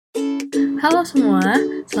Halo semua,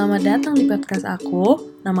 selamat datang di podcast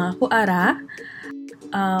aku. Nama aku Ara.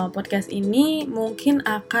 Podcast ini mungkin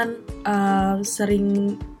akan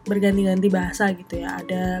sering berganti-ganti bahasa gitu ya.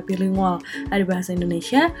 Ada bilingual, ada bahasa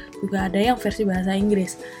Indonesia, juga ada yang versi bahasa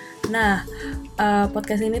Inggris. Nah,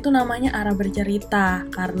 podcast ini tuh namanya Ara Bercerita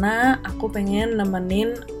karena aku pengen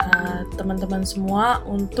nemenin teman-teman semua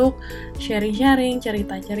untuk sharing-sharing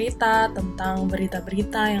cerita-cerita tentang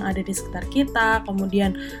berita-berita yang ada di sekitar kita,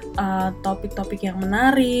 kemudian topik-topik yang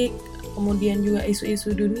menarik, kemudian juga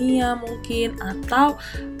isu-isu dunia mungkin, atau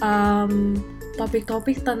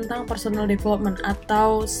topik-topik tentang personal development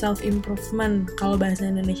atau self-improvement. Kalau bahasa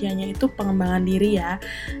Indonesianya itu pengembangan diri ya.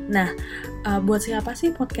 Nah, buat siapa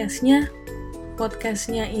sih podcastnya?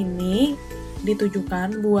 Podcastnya ini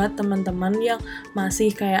ditujukan buat teman-teman yang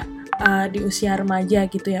masih kayak di usia remaja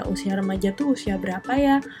gitu ya. Usia remaja tuh usia berapa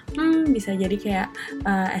ya? Bisa jadi kayak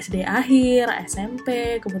SD akhir,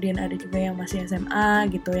 SMP, kemudian ada juga yang masih SMA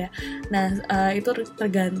gitu ya. Nah, itu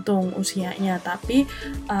tergantung usianya, tapi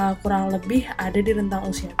kurang lebih ada di rentang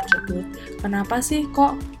usia tersebut. Kenapa sih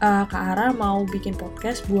kok Kak Ara mau bikin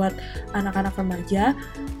podcast buat anak-anak remaja?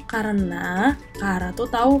 Karena Kak Ara tuh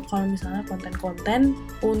tahu kalau misalnya konten-konten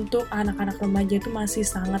untuk anak-anak remaja itu masih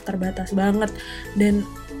sangat terbatas banget. Dan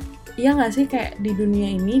iya nggak sih, kayak di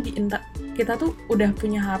dunia ini kita tuh udah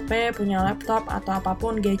punya HP, punya laptop atau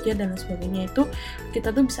apapun gadget dan sebagainya, itu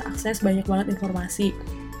kita tuh bisa akses banyak banget informasi.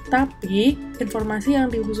 Tapi informasi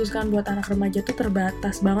yang dikhususkan buat anak remaja tuh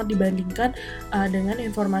terbatas banget dibandingkan dengan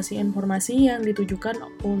informasi-informasi yang ditujukan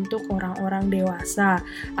untuk orang-orang dewasa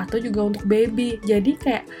atau juga untuk baby. Jadi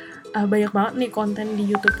kayak banyak banget nih konten di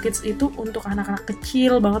YouTube Kids itu untuk anak-anak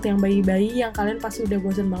kecil banget, yang bayi-bayi, yang kalian pasti udah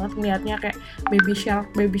bosen banget ngeliatnya kayak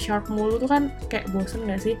baby shark mulu tuh kan kayak bosen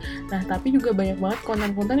gak sih? Nah, tapi juga banyak banget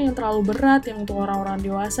konten-konten yang terlalu berat yang untuk orang-orang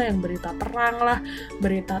dewasa, yang berita perang lah,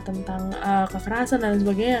 berita tentang kekerasan dan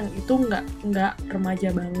sebagainya, yang itu nggak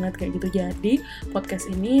remaja banget kayak gitu. Jadi podcast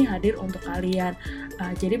ini hadir untuk kalian.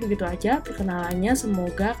 Jadi begitu aja perkenalannya.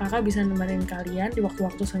 Semoga kakak bisa nemenin kalian di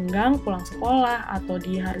waktu-waktu senggang, pulang sekolah atau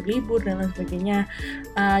di hari libur dan lain sebagainya.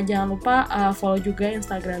 Jangan lupa follow juga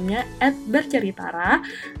Instagramnya @berceritara.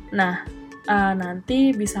 Nah, nanti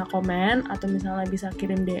bisa komen atau misalnya bisa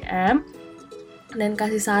kirim DM dan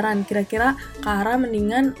kasih saran, kira-kira Kak Ara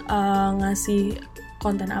mendingan ngasih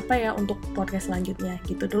konten apa ya untuk podcast selanjutnya.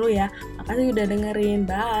 Gitu dulu ya. Makasih udah dengerin.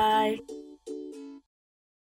 Bye.